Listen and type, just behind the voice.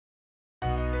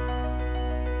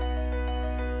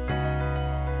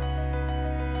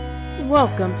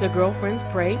Welcome to Girlfriends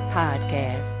Pray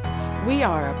Podcast. We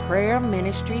are a prayer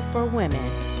ministry for women,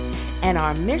 and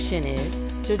our mission is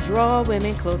to draw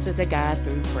women closer to God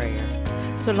through prayer.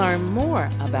 To learn more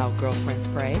about Girlfriends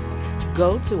Pray,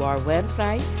 go to our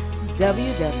website,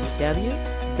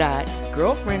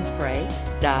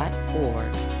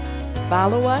 www.girlfriendspray.org.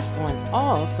 Follow us on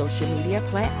all social media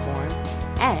platforms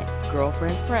at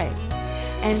Girlfriends Pray.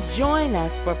 And join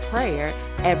us for prayer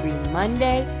every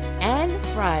Monday and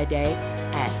Friday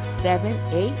at 7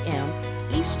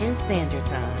 a.m. Eastern Standard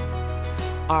Time.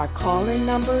 Our call-in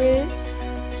number is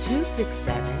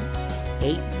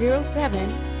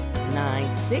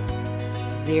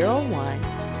 267-807-9601,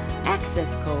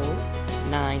 access code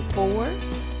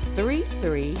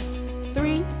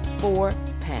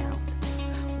 943334#.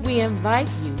 We invite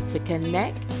you to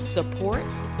connect, support,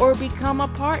 or become a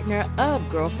partner of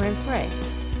Girlfriends Pray.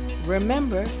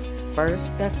 Remember,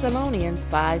 1 Thessalonians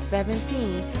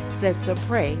 5:17 says to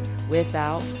pray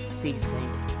without ceasing.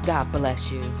 God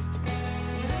bless you.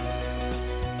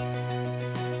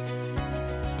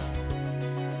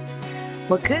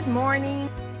 Well, good morning.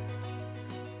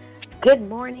 Good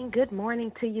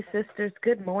morning to you, sisters.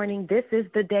 Good morning. This is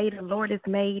the day the Lord has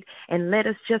made, and let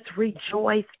us just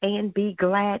rejoice and be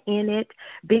glad in it.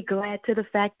 Be glad to the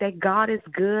fact that God is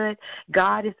good.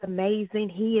 God is amazing.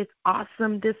 He is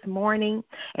awesome this morning,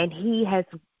 and He has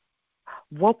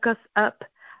woke us up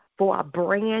for a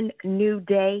brand new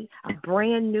day, a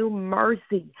brand new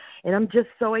mercy. And I'm just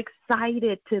so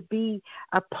excited to be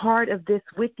a part of this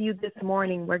with you this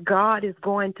morning, where God is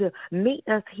going to meet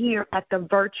us here at the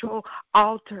virtual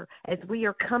altar as we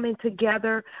are coming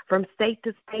together from state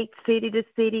to state, city to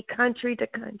city, country to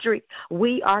country.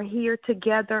 We are here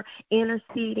together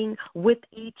interceding with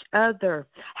each other.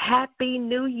 Happy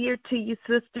New Year to you,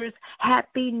 sisters.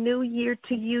 Happy New Year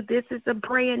to you. This is a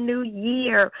brand new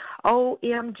year.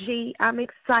 OMG. I'm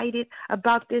excited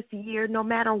about this year. No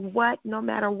matter what,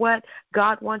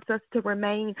 God wants us to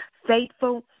remain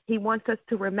faithful. He wants us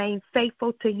to remain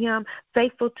faithful to Him,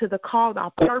 faithful to the call,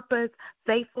 our purpose,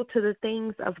 faithful to the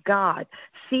things of God,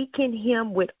 seeking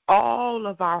Him with all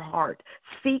of our heart,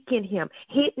 seeking Him,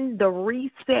 hitting the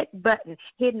reset button,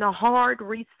 hitting a hard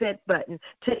reset button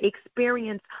to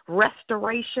experience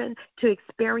restoration, to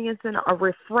experience a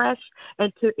refresh,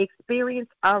 and to experience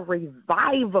a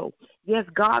revival. Yes,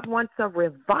 God wants a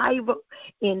revival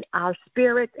in our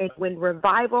spirits, and when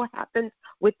revival happens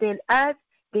within us,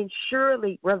 then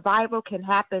surely revival can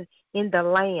happen in the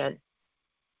land.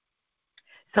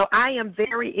 So I am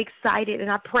very excited,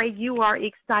 and I pray you are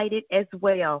excited as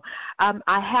well.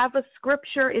 I have a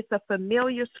scripture. It's a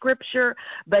familiar scripture,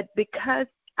 but because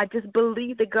I just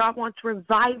believe that God wants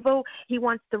revival. He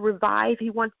wants to revive. He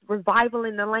wants revival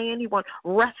in the land. He wants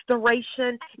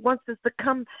restoration. He wants us to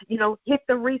come, hit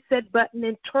the reset button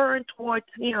and turn towards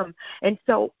Him. And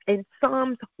so in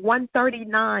Psalms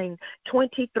 139,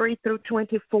 23 through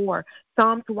 24,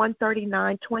 Psalms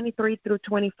 139, 23 through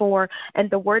 24, and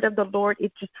the word of the Lord,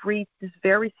 it just reads this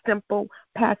very simple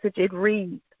passage. It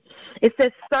reads, it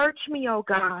says, "Search me, O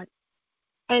God,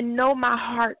 and know my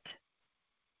heart.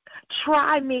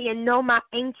 Try me and know my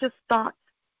anxious thoughts,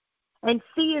 and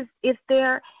see if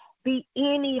there be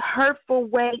any hurtful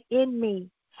way in me,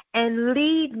 and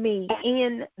lead me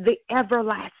in the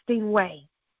everlasting way."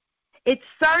 It's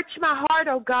search my heart,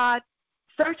 O God.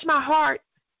 Search my heart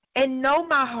and know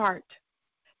my heart.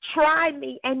 Try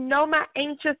me and know my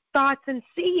anxious thoughts, and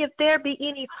see if there be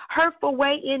any hurtful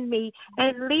way in me,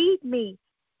 and lead me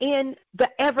in the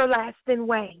everlasting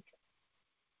way.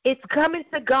 It's coming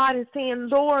to God and saying,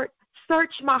 Lord,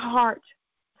 search my heart.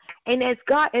 And as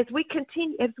we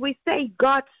continue, as we say,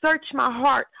 God, search my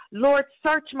heart, Lord,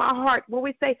 search my heart. When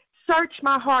we say, search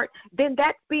my heart, then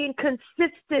that's being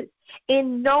consistent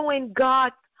in knowing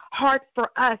God's heart for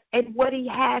us and what He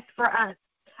has for us.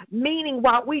 Meaning,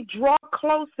 while we draw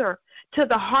closer to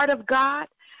the heart of God,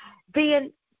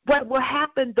 then what will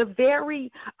happen, the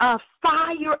very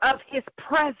fire of His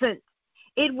presence,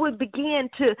 it will begin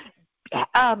to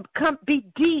be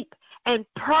deep and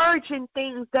purging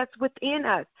things that's within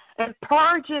us, and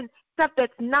purging stuff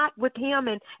that's not with Him,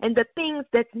 and the things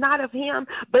that's not of Him,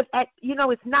 but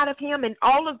it's not of Him, and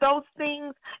all of those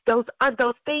things, those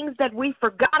things that we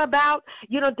forgot about.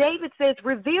 David says,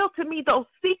 reveal to me those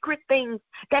secret things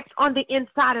that's on the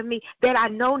inside of me that I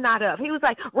know not of. He was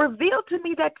like, reveal to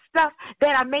me that stuff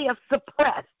that I may have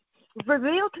suppressed.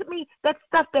 Reveal to me that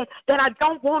stuff that I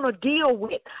don't want to deal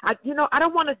with. I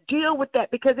don't want to deal with that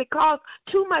because it caused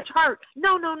too much hurt.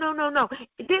 No.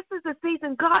 This is the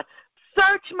season, God,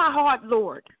 search my heart,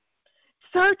 Lord.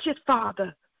 Search it,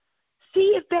 Father.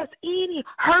 See if there's any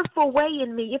hurtful way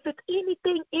in me, if it's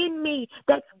anything in me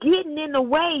that's getting in the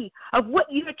way of what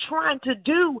you're trying to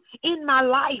do in my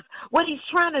life, what he's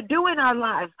trying to do in our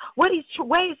lives, where he's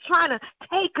trying to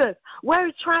take us, where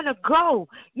he's trying to go.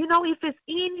 You know, if it's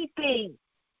anything.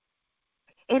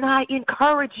 And I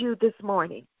encourage you this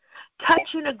morning, touch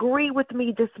and agree with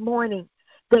me this morning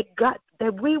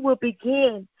that we will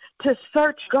begin to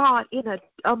search God in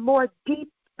a more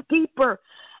deeper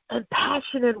and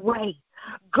passionate way.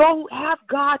 Have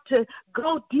God to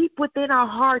go deep within our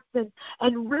hearts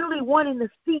and really wanting to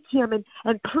seek him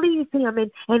and please him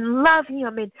and love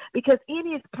him, and because in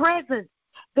his presence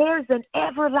there's an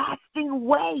everlasting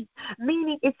way,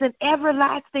 meaning it's an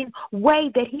everlasting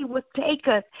way that he will take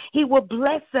us. He will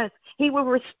bless us. He will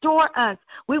restore us.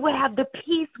 We will have the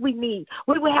peace we need.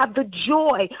 We will have the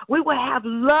joy. We will have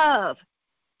love.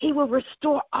 He will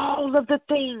restore all of the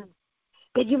things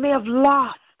that you may have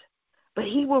lost, but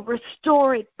he will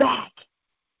restore it back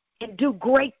and do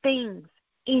great things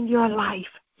in your life.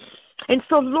 And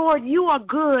so, Lord, you are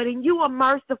good and you are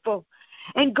merciful.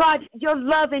 And God, your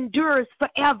love endures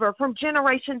forever from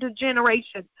generation to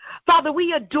generation. Father,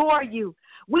 we adore you.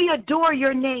 We adore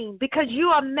your name because you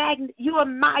are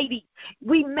mighty.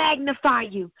 We magnify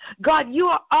you. God, you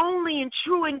are only and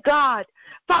true in God.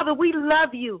 Father, we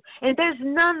love you, and there's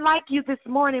none like you this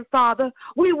morning, Father.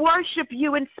 We worship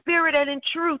you in spirit and in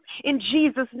truth in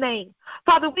Jesus' name.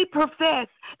 Father, we profess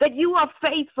that you are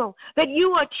faithful, that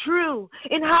you are true,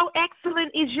 and how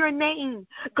excellent is your name.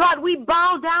 God, we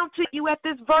bow down to you at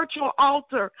this virtual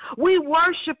altar. We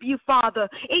worship you, Father,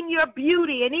 in your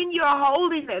beauty and in your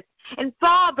holiness. And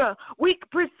Father, we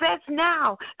profess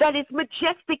now that it's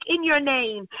majestic in your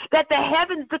name, that the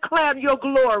heavens declare your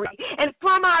glory. And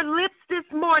from our lips this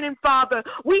morning, Father,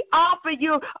 we offer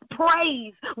you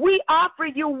praise. We offer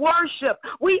you worship.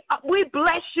 We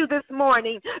bless you this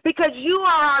morning because you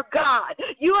are our God.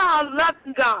 You are our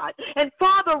loving God. And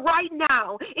Father, right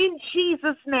now, in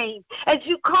Jesus' name, as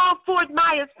you call forth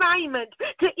my assignment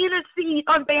to intercede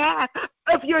on behalf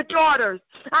of your daughters,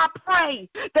 I pray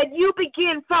that you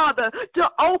begin, Father, to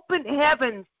open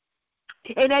heavens.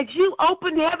 And as you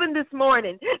open heaven this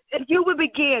morning, you will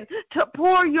begin to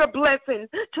pour your blessings,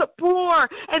 to pour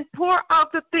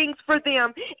out the things for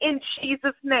them in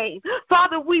Jesus' name.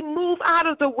 Father, we move out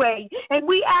of the way, and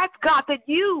we ask, God, that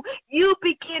you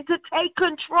begin to take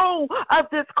control of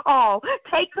this call,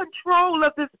 take control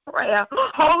of this prayer.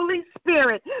 Holy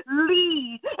Spirit,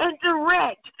 lead and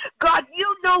direct. God,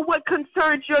 you know what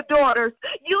concerns your daughters.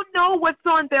 You know what's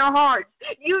on their hearts.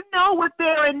 You know what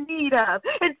they're in need of.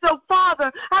 And so, Father,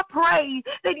 I pray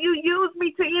that you use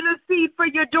me to intercede for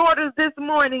your daughters this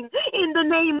morning in the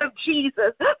name of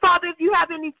Jesus. Father, if you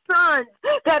have any sons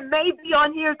that may be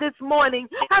on here this morning,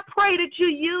 I pray that you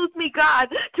use me, God,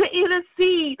 to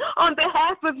intercede on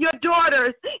behalf of your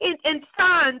daughters and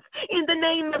sons in the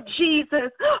name of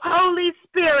Jesus. Holy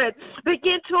Spirit,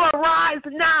 begin to arise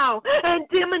now and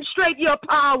demonstrate your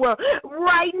power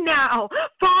right now.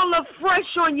 Fall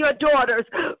afresh on your daughters.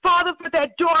 Father, for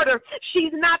that daughter,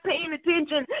 she's not paying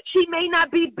attention. She may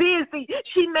not be busy.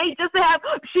 She may just have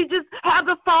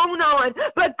the phone on.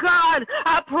 But God,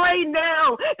 I pray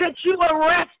now that you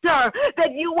arrest her,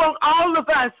 that you want all of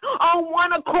us on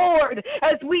one accord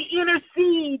as we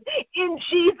intercede in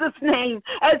Jesus' name,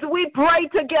 as we pray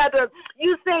together.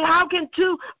 You say, how can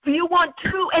you want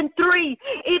 2 and 3?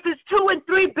 If it's 2 and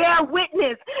 3, bear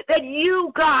witness that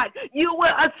you, God, you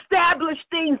will establish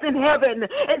things in heaven.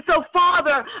 And so,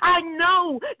 Father, I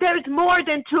know there's more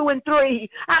than 2 and 3.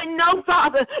 I know,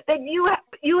 Father, that you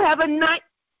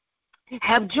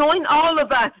have joined all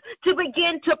of us to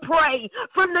begin to pray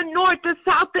from the north, the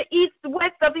south, the east, the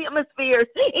west of the hemispheres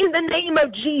in the name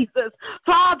of Jesus.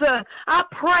 Father, I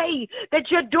pray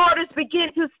that your daughters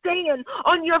begin to stand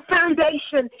on your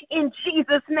foundation in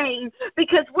Jesus' name,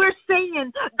 because we're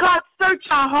saying, God, search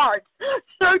our hearts.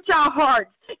 Search our hearts.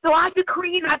 So I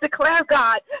decree and I declare,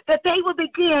 God, that they will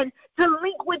begin to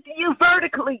link with you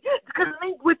vertically, to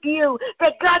link with you,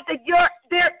 that God, that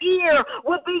their ear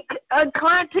will be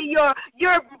inclined to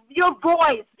your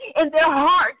voice, and their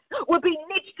hearts will be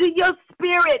knit to your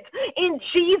spirit in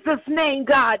Jesus' name,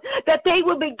 God, that they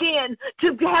will begin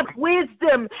to have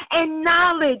wisdom and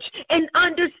knowledge and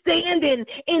understanding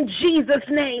in Jesus'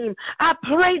 name. I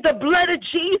pray the blood of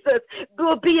Jesus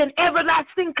will be an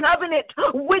everlasting covenant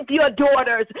with your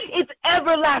daughters. It's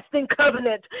everlasting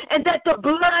covenant, and that the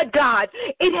blood, God,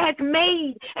 it has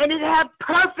made and it have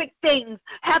perfect things,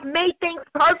 have made things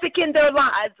perfect in their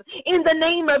lives in the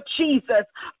name of Jesus.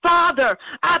 Father,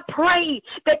 I pray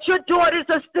that your daughters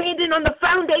are standing on the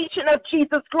foundation of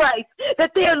Jesus Christ,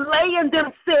 that they're laying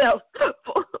themselves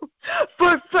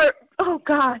for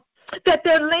God, that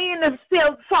they're laying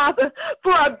themselves, Father,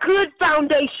 for a good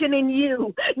foundation in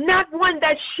you, not one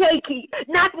that's shaky,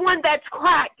 not one that's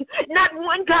cracked, not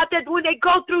one, God, that when they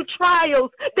go through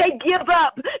trials, they give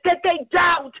up, that they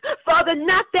doubt. Father,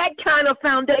 not that kind of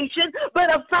foundation, but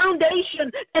a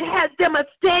foundation that has them a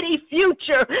steady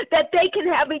future, that they can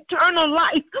have eternal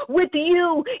life with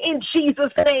you in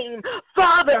Jesus' name.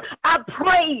 Father, I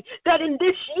pray that in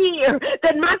this year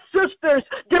that my sisters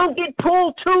don't get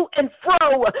pulled to and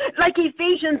fro, like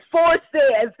Ephesians 4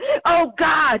 says, oh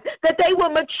God, that they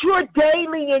will mature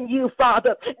daily in you,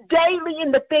 Father, daily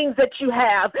in the things that you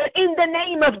have. In the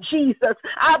name of Jesus,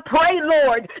 I pray,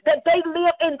 Lord, that they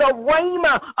live in the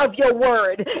rhema of your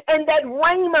word, and that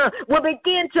rhema will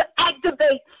begin to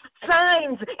activate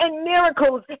signs and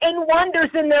miracles and wonders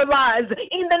in their lives.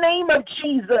 In the name of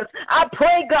Jesus, I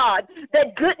pray, God,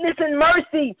 that goodness and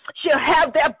mercy shall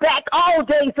have their back all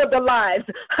days of their lives.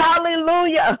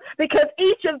 Hallelujah. Because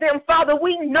each of them, Father,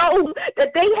 we know that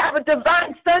they have a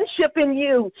divine sonship in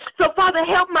you. So, Father,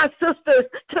 help my sisters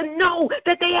to know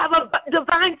that they have a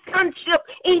divine sonship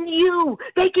in you.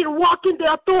 They can walk in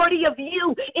the authority of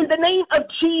you in the name of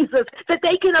Jesus, that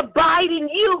they can abide in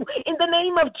you in the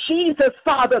name of Jesus,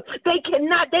 Father. They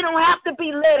don't have to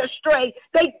be led astray.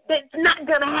 That's not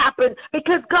going to happen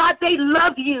because, God, they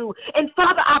love you. And,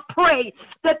 Father, I pray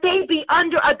that they be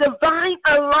under a divine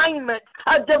alignment,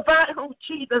 a divine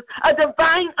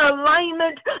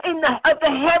alignment of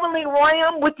the heavenly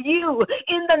realm with you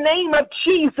in the name of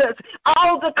Jesus.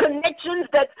 All the connections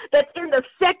that's in the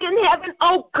second heaven,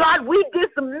 oh, God, we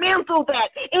dismantle that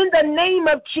in the name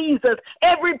of Jesus.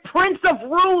 Every prince of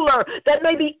ruler that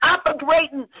may be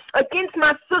operating against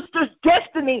my sister's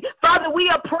destiny, Father, we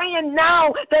are praying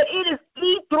now that it is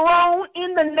dethroned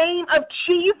in the name of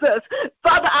Jesus.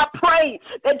 Father, I pray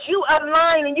that you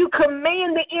align and you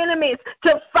command the enemies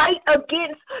to fight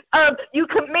against, you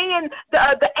command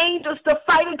the angels to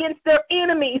fight against their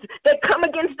enemies that come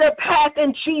against their path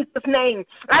in Jesus' name.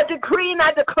 I decree and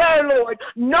I declare, Lord,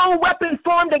 no weapon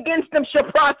formed against them shall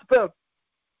prosper.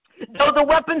 Though the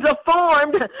weapons are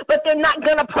formed, but they're not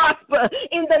going to prosper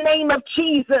in the name of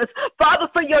Jesus. Father,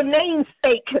 for your name's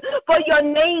sake,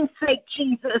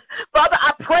 Jesus. Father,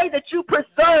 I pray that you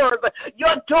preserve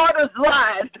your daughters'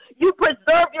 lives. You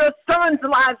preserve your sons'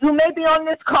 lives who may be on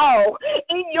this call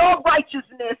in your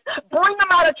righteousness. Bring them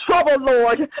out of trouble,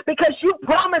 Lord, because you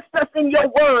promised us in your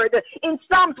word. In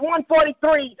Psalms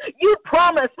 143, you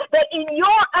promised that in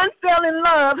your unfailing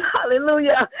love,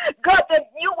 hallelujah, God, that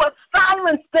you will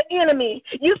silence the enemy.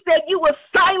 You said you will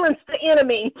silence the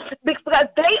enemy because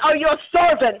they are your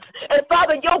servants. And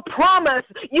Father, you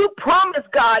promise,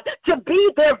 God, to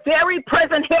be their very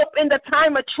present help in the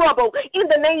time of trouble in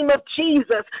the name of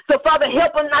Jesus. So Father,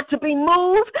 help them not to be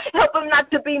moved. Help them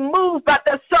not to be moved by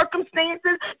their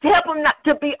circumstances. Help them not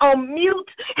to be on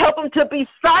mute. Help them to be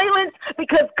silent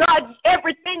because, God,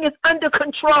 everything is under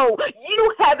control.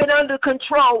 You have it under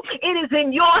control. It is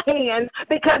in your hands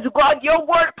because, God, your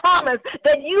word promised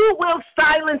that you will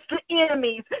silence the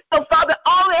enemies. So, Father,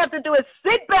 all they have to do is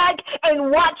sit back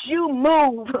and watch you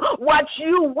move, watch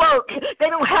you work. They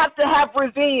don't have to have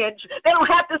revenge. They don't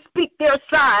have to speak their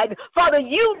side. Father,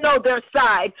 you know their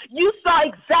side. You saw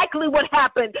exactly what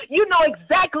happened. You know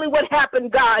exactly what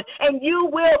happened, God, and you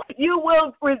will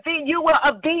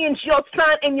avenge your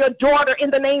son and your daughter in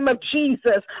the name of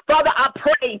Jesus. Father, I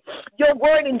pray your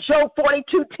word in Job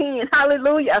 42:10.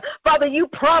 Hallelujah. Father, you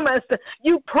promised,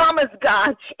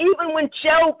 God, even when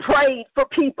Job prayed for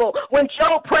people, when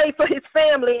Job prayed for his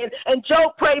family and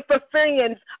Job prayed for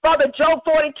friends, Father, Job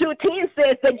 42:10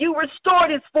 says that you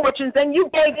restored his fortunes and you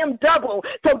gave him double.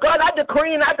 So, God, I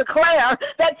decree and I declare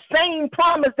that same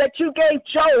promise that you gave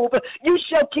Job, you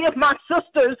shall give my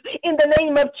sisters in the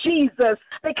name of Jesus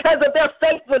because of their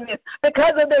faithfulness,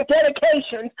 because of their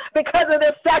dedications, because of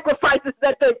their sacrifices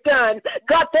that they've done.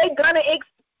 God, they're going to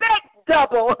expect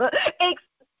double.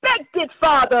 Expect it,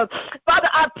 Father. Father,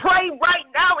 I pray right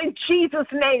now in Jesus'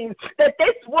 name that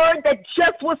this word that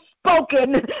just was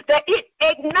spoken, that it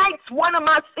ignites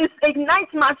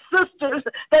my sisters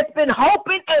that's been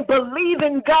hoping and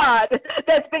believing, God,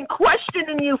 that's been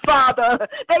questioning you, Father.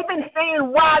 They've been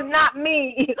saying, why not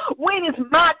me? When is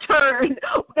my turn?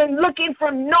 And looking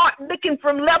from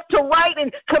left to right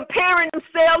and comparing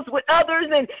themselves with others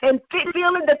and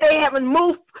feeling that they haven't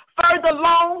moved further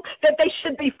along, that they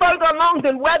should be further along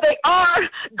than where they are.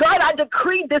 God, I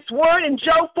decree this word in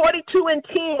Job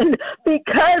 42:10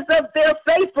 because of their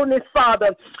faithfulness,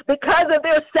 Father, because of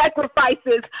their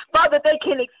sacrifices, Father, they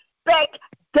can expect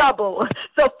double.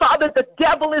 So, Father, the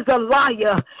devil is a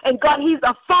liar, and God, he's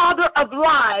a father of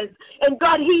lies, and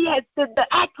God, he has the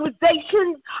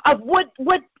accusations of what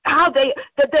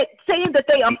saying that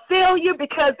they are failure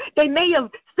because they may have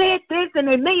said this and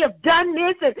they may have done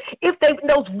this, and if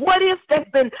those what ifs that's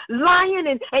been lying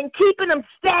and keeping them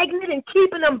stagnant and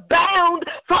keeping them bound,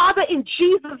 Father, in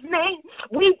Jesus' name,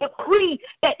 we decree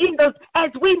that as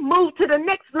we move to the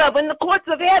next level in the courts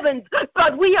of heavens,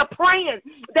 God, we are praying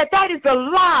that is a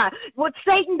lie. With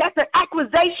Satan, that's an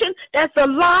accusation, that's a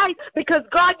lie, because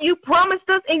God, you promised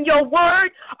us in your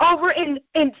word over in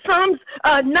Psalms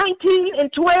 19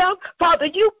 and 12, Father,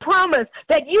 you promised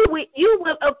that you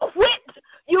will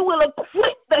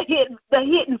acquit the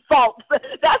hidden faults.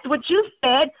 That's what you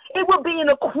said. It will be an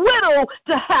acquittal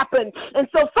to happen. And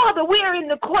so, Father, we are in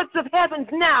the courts of heavens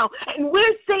now, and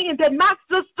we're saying that my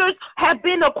sisters have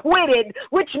been acquitted,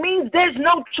 which means there's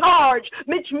no charge,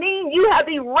 which means you have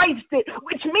erased it,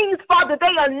 which means, Father,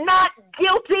 they are not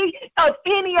guilty of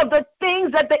any of the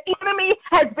things that the enemy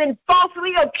has been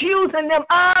falsely accusing them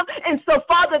of. And so,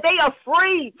 Father, they are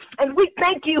free. And we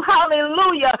thank you,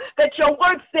 hallelujah, that your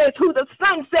word says who the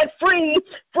Son set free,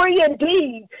 free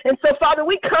indeed. And so, Father,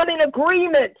 we come in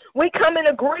agreement. We come in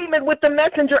agreement with the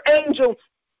messenger angel.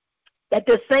 That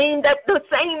the same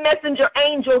messenger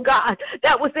angel, God,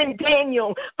 that was in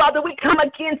Daniel. Father, we come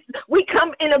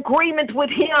in agreement with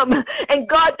him. And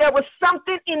God, there was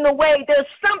something in the way. There's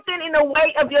something in the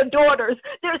way of your daughters.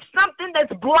 There's something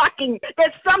that's blocking.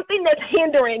 There's something that's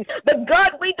hindering. But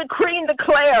God, we decree and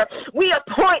declare, we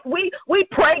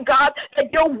pray, God,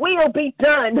 that your will be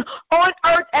done on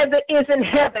earth as it is in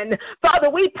heaven. Father,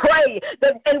 we pray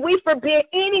and we forbid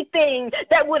anything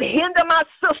that would hinder my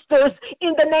sisters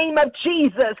in the name of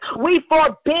Jesus. We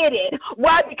forbid it.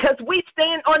 Why? Because we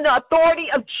stand on the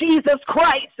authority of Jesus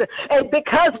Christ. And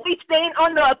because we stand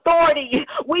on the authority,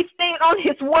 we stand on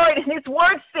his word. And his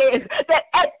word says that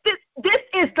this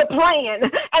is the plan.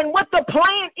 And what the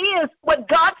plan is, what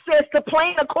God says the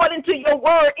plan according to your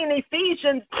word in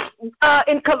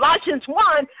Colossians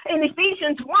 1, in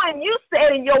Ephesians 1, you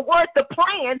said in your word the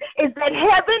plan is that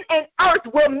heaven and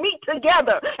earth will meet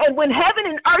together. And when heaven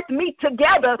and earth meet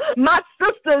together, my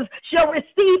sisters shall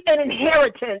receive an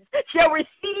inheritance, shall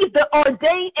receive the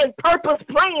ordained and purpose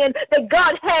plan that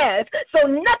God has. So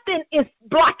nothing is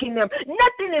blocking them.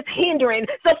 Nothing is hindering.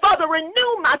 So, Father,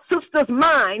 renew my sister's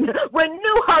mind.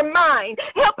 Renew her mind.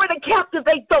 Help her to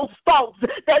captivate those thoughts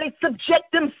that it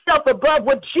subject themselves above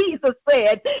what Jesus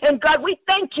said. And God, we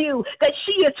thank you that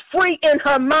she is free in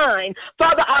her mind.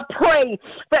 Father, I pray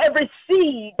for every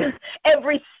seed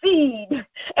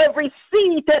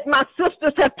that my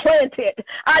sisters have planted.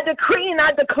 I decree and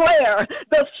I declare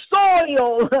the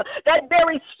soil, that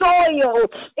very soil,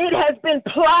 it has been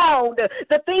plowed.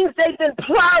 The things they've been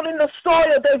plowed in the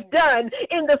soil they've done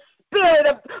in the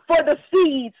spirit for the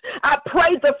seeds. I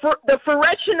pray the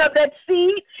fruition of that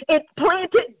seed is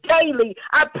planted daily.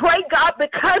 I pray, God,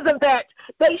 because of that,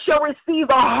 they shall receive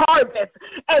a harvest.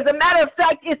 As a matter of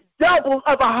fact, it's double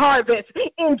of a harvest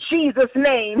in Jesus'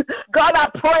 name. God, I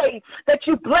pray that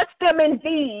you bless them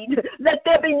indeed. Let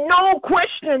there be no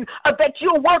question of that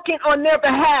you're working on their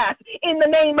behalf in the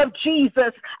name of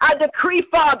Jesus. I decree,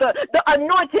 Father, the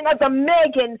anointing of the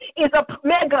Megan is a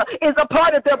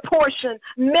part of their portion.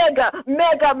 Mega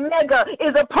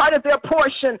is a part of their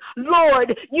portion.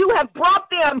 Lord, you have brought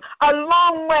them a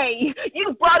long way.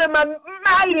 You've brought them a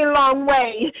mighty long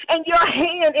way, and your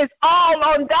hand is all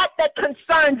on that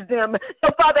concerns them. So,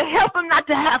 Father, help them not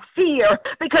to have fear,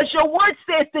 because your word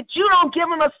says that you don't give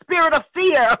them a spirit of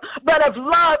fear, but of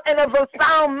love and of a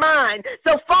sound mind.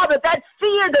 So, Father, that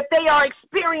fear that they are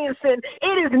experiencing,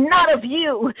 it is not of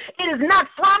you. It is not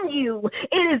from you.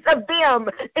 It is of them.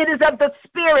 It is of the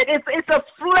spirit. It's of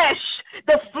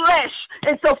the flesh.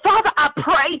 And so, Father, I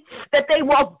pray that they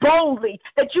walk boldly,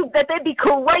 that they be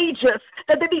courageous,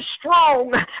 that they be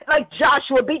strong like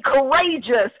Joshua, be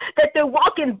courageous, that they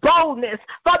walk in boldness.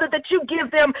 Father, that you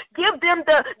give them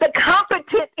the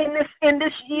competent in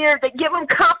this year, that give them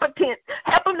competent.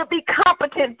 Help them to be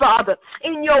competent, Father,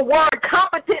 in your word,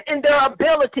 competent in their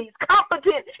abilities,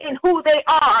 competent in who they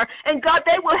are. And God,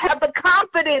 they will have the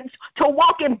confidence to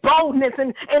walk in boldness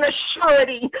and a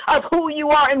surety of who you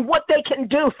are and what they can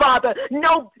do, Father.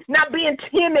 No, not being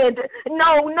timid.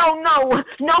 No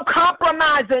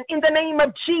compromising in the name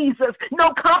of Jesus.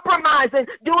 No compromising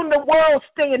doing the world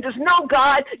standards. No,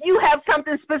 God, you have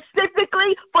something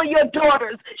specifically for your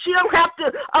daughters. She don't have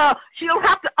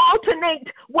to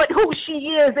alternate who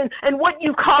she is and what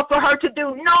you call for her to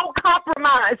do. No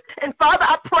compromise. And Father,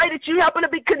 I pray that you help her to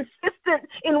be consistent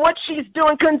in what she's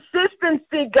doing.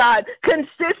 Consistency, God.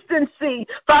 Consistency.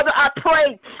 Father, I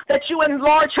pray that you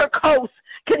enlarge her coast.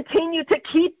 Continue to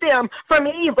keep them from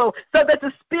evil so that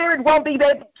the spirit won't be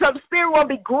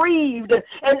grieved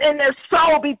and their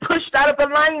soul be pushed out of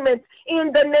alignment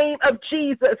in the name of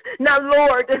Jesus. Now,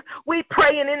 Lord, we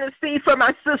pray and intercede for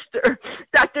my sister,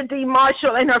 Dr. D.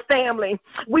 Marshall, and her family.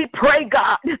 We pray,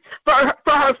 God, for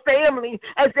her family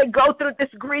as they go through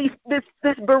this grief, this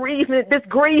bereavement, this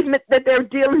grievement that they're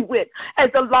dealing with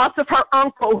as the loss of her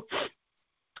uncle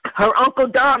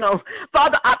Donald.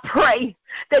 Father, I pray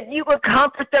that you will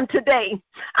comfort them today.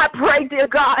 I pray, dear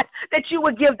God, that you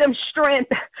will give them strength.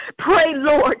 Pray,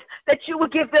 Lord, that you will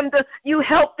give them you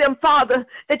help them, Father,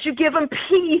 that you give them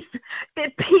peace,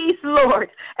 Lord,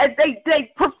 as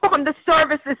they perform the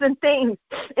services and things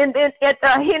at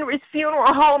Henry's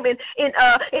funeral home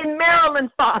in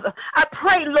Maryland, Father. I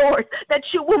pray, Lord, that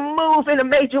you will move in a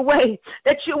major way,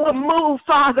 that you will move,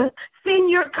 Father. Send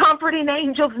your comforting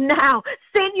angels now.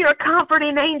 Send your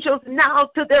comforting angels now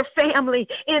to their family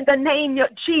in the name of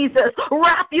Jesus.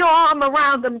 Wrap your arm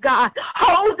around them, God.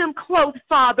 Hold them close,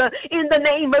 Father, in the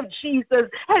name of Jesus.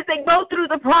 As they go through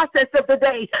the process of the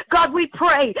day, God, we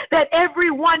pray that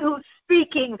everyone who's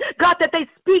speaking, God, that they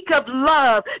speak of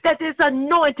love, that is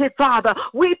anointed, Father.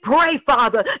 We pray,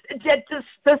 Father, that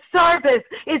the service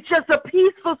is just a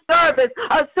peaceful service,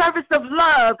 a service of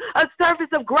love, a service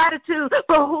of gratitude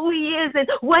for who he is and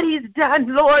what he's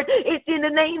done, Lord. It's in the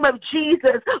name of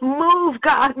Jesus. Move,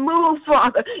 God, move,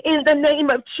 Father, in the name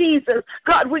of Jesus.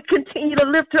 God, we continue to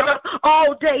lift her up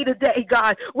all day today,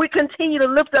 God. We continue to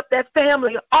lift up that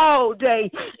family all day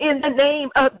in the name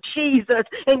of Jesus.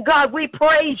 And God, we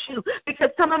praise you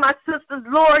because some of my sisters,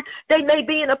 Lord, they may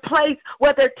be in a place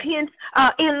where their tents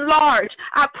enlarge.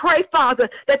 I pray, Father,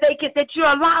 that you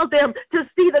allow them to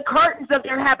see the curtains of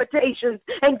their habitations,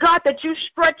 and God, that you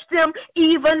stretch them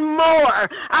even more.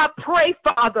 I pray,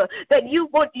 Father, that you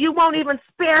won't even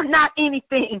spare not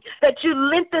anything, that you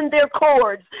lengthen their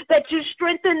cords, that you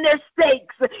strengthen their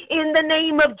stakes in the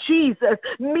name of Jesus,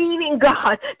 meaning,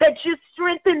 God, that you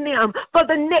strengthen them for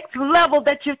the next level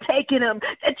that you're taking them,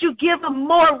 that you give them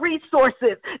more resources,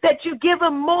 that you give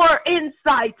them more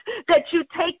insight, that you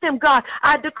take them, God.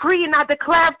 I decree and I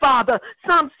declare, Father,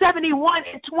 Psalm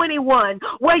 71:21,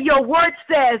 where your word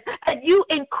says, and you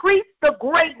increase the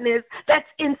greatness that's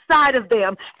inside of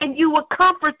them, and you will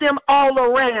comfort them all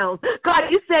around. God,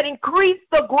 you said increase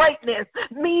the greatness,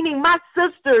 meaning my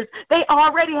sisters, they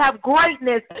already have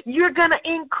greatness. You're going to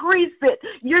increase it.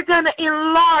 You're going to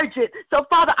enlarge it. So,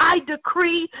 Father, I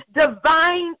decree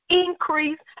divine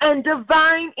increase and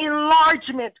divine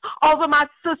enlargement over my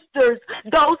sisters,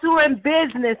 those who are in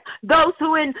business, those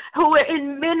who are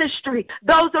in ministry,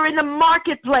 those who are in the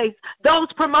marketplace, those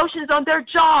promotions on their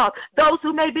job, those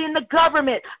who may be in the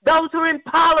government, those who are in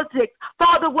politics,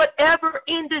 Father, whatever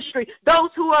industry, those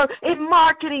who are in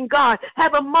marketing, God,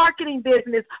 have a marketing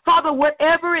business, Father,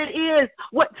 whatever it is,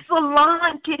 what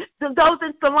salon, those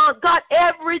in salon, God,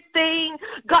 everything,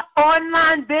 God,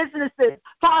 online businesses,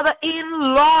 Father,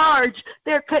 enlarge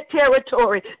their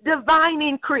territory, divine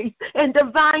increase and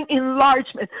divine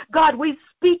enlargement. God, we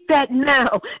speak that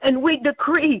now and we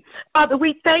decree, Father,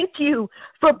 we thank you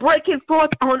for breaking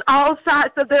forth on all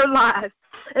sides of their lives.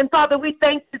 And, Father, we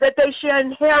thank you that they shall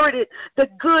inherit the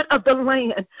good of the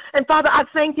land. And, Father, I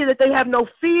thank you that they have no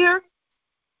fear.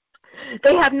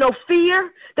 They have no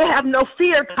fear. They have no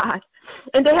fear, God.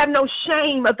 And they have no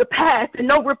shame of the past and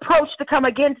no reproach to come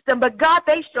against them. But, God,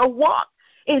 they shall walk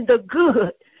in the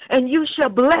good, and you shall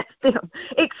bless them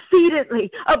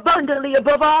exceedingly, abundantly,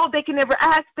 above all they can ever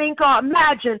ask, think, or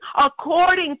imagine,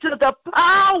 according to the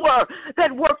power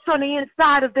that works on the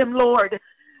inside of them, Lord.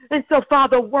 And so,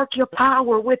 Father, work your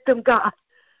power with them, God.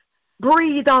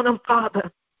 Breathe on them,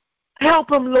 Father. Help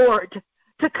them, Lord,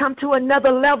 to come to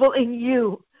another level in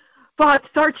you. Father,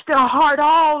 search their heart,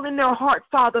 all in their heart,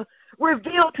 Father.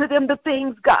 Reveal to them the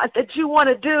things, God, that you want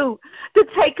to do to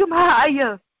take them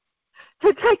higher.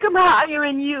 To take them higher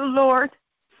in you, Lord.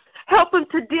 Help them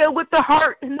to deal with the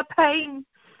hurt and the pain.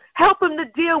 Help them to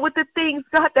deal with the things,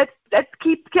 God, that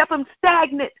kept them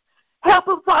stagnant. Help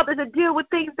them, Father, to deal with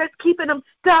things that's keeping them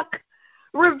stuck.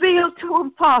 Reveal to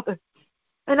them, Father.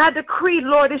 And I decree,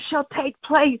 Lord, it shall take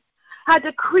place. I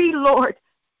decree, Lord,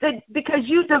 that because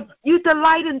you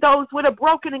delight in those with a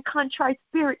broken and contrite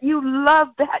spirit. You love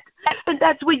that. And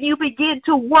that's when you begin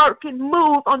to work and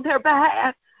move on their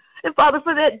behalf. And, Father,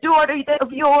 for that daughter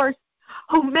of yours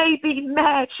who may be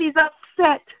mad, she's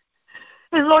upset.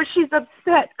 And Lord, she's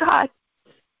upset, God.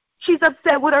 She's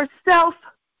upset with herself.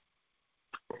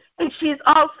 And she's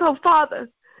also, Father,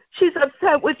 she's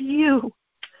upset with you.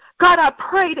 God, I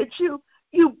pray that you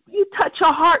touch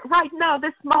her heart right now,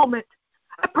 this moment.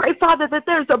 I pray, Father, that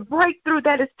there's a breakthrough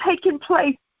that is taking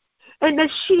place and that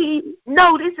she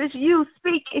notices you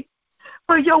speaking.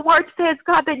 For your word says,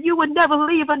 God, that you would never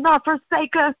leave her nor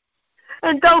forsake us.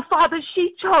 And though, Father,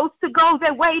 she chose to go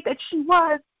the way that she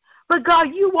was, but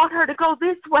God, you want her to go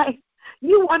this way.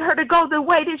 You want her to go the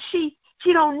way that she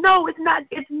don't know.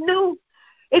 It's new.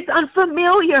 It's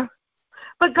unfamiliar.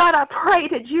 But God, I pray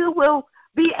that you will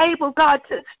be able, God,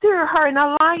 to steer her and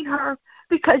align her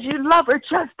because you love her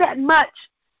just that much.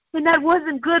 And that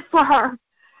wasn't good for her.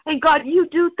 And God, you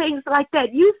do things like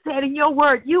that. You said in your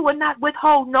word, you will not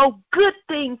withhold no good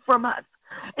thing from us.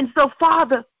 And so,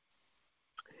 Father,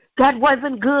 that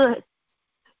wasn't good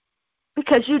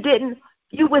because you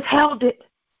withheld it.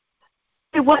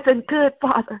 It wasn't good,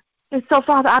 Father. And so,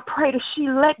 Father, I pray that she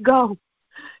let go.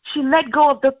 She let go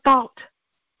of the thought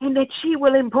and that she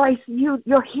will embrace you,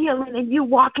 your healing, and you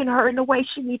walking her in the way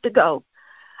she needs to go.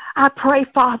 I pray,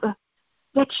 Father,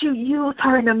 that you use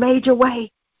her in a major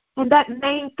way. And that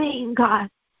main thing, God,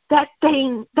 that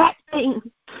thing,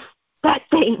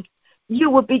 you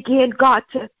will begin, God,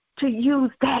 to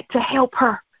use that to help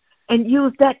her. And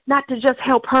use that not to just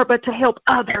help her, but to help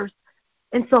others.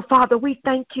 And so, Father, we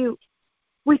thank you.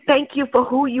 We thank you for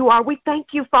who you are. We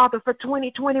thank you, Father, for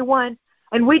 2021.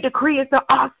 And we decree it's an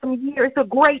awesome year. It's a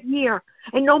great year.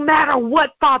 And no matter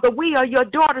what, Father, we are your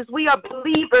daughters. We are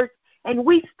believers. And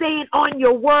we stand on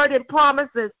your word and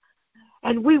promises.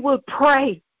 And we will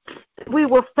pray. We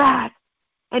will fast.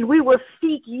 And we will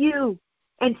seek you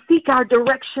and seek our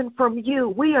direction from you.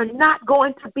 We are not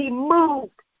going to be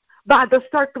moved by the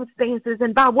circumstances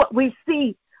and by what we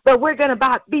see, but we're going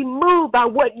to be moved by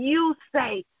what you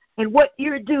say and what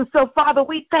you do. So, Father,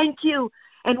 we thank you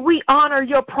and we honor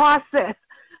your process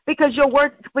because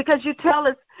you tell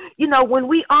us, when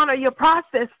we honor your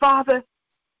process, Father,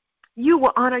 you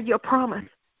will honor your promise.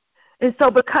 And so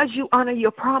because you honor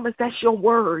your promise, that's your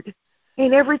word.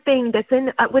 And everything that's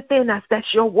within us,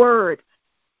 that's your word.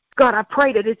 God, I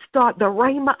pray that it start the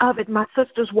rhema of it. My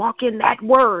sisters walk in that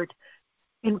word.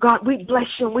 And God, we bless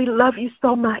you. We love you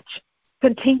so much.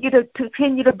 Continue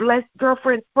to bless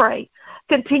Girlfriends Pray.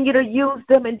 Continue to use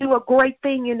them and do a great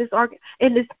thing in this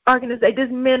organization,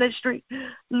 this ministry.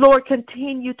 Lord,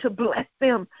 continue to bless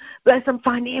them. Bless them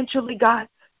financially, God.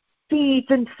 Seeds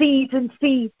and seeds and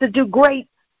seeds to do great,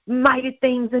 mighty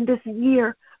things in this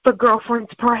year for Girlfriends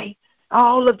Pray.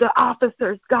 All of the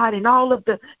officers, God, and all of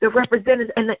the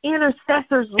representatives and the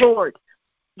intercessors, Lord.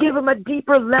 Give them a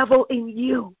deeper level in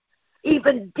you.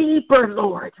 Even deeper,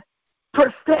 Lord.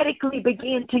 Prophetically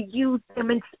begin to use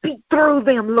them and speak through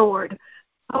them, Lord.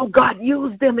 Oh, God,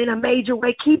 use them in a major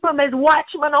way. Keep them as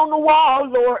watchmen on the wall,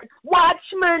 Lord.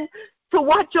 Watchmen to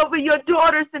watch over your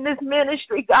daughters in this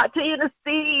ministry, God, to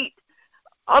intercede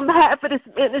on behalf of this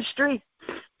ministry.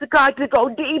 To God, to go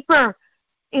deeper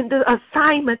in the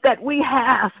assignment that we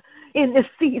have in this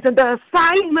season, the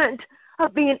assignment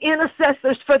of being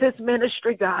intercessors for this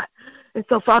ministry, God. And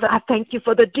so, Father, I thank you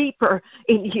for the deeper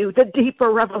in you, the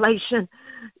deeper revelation,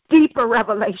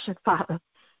 Father.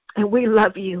 And we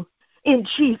love you. In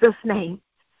Jesus' name,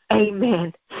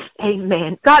 amen.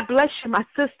 Amen. God bless you, my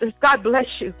sisters. God bless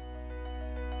you.